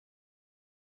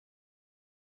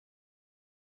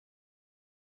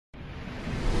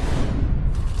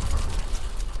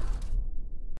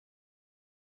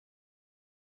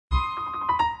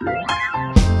Hi,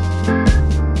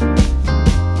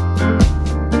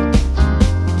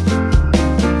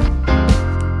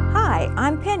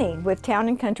 I'm Penny with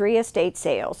Town & Country Estate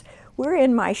Sales. We're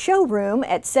in my showroom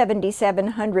at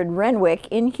 7700 Renwick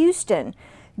in Houston.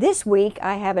 This week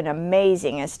I have an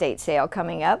amazing estate sale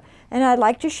coming up and I'd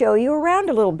like to show you around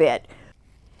a little bit.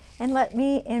 And let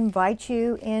me invite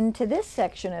you into this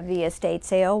section of the estate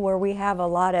sale where we have a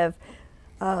lot of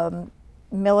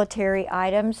military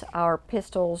items, our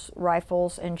pistols,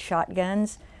 rifles, and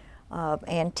shotguns,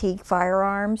 antique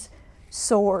firearms,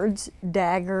 swords,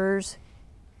 daggers.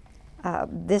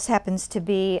 This happens to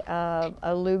be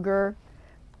a Luger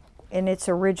in its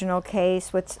original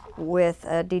case with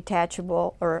a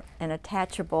detachable or an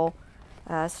attachable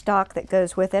stock that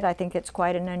goes with it. I think it's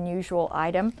quite an unusual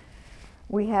item.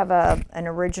 We have an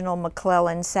original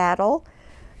McClellan saddle.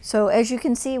 So as you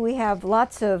can see, we have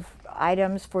lots of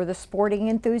items for the sporting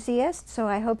enthusiast. So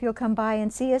I hope you'll come by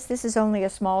and see us. This is only a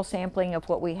small sampling of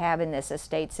what we have in this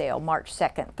estate sale, March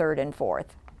 2nd, 3rd, and 4th.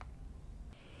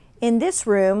 In this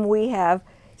room, we have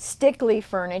Stickley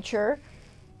furniture,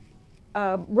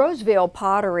 Roseville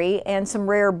pottery, and some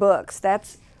rare books.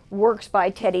 That's works by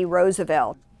Teddy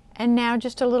Roosevelt. And now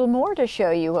just a little more to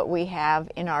show you what we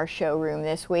have in our showroom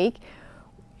this week.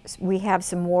 We have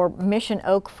some more Mission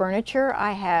Oak furniture.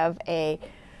 I have a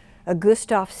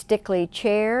Gustav Stickley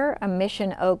chair, a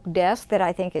Mission Oak desk that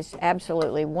I think is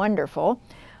absolutely wonderful.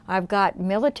 I've got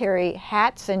military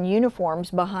hats and uniforms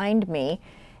behind me,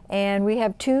 and we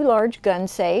have two large gun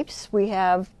safes. We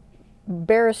have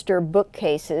barrister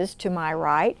bookcases to my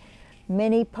right,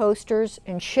 many posters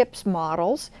and ships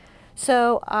models.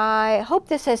 So I hope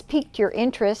this has piqued your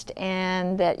interest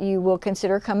and that you will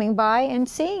consider coming by and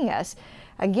seeing us.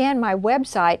 Again, my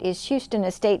website is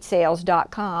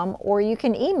HoustonEstateSales.com, or you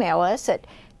can email us at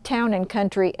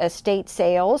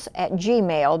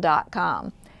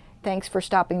townandcountryestatesales@gmail.com. Thanks for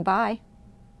stopping by.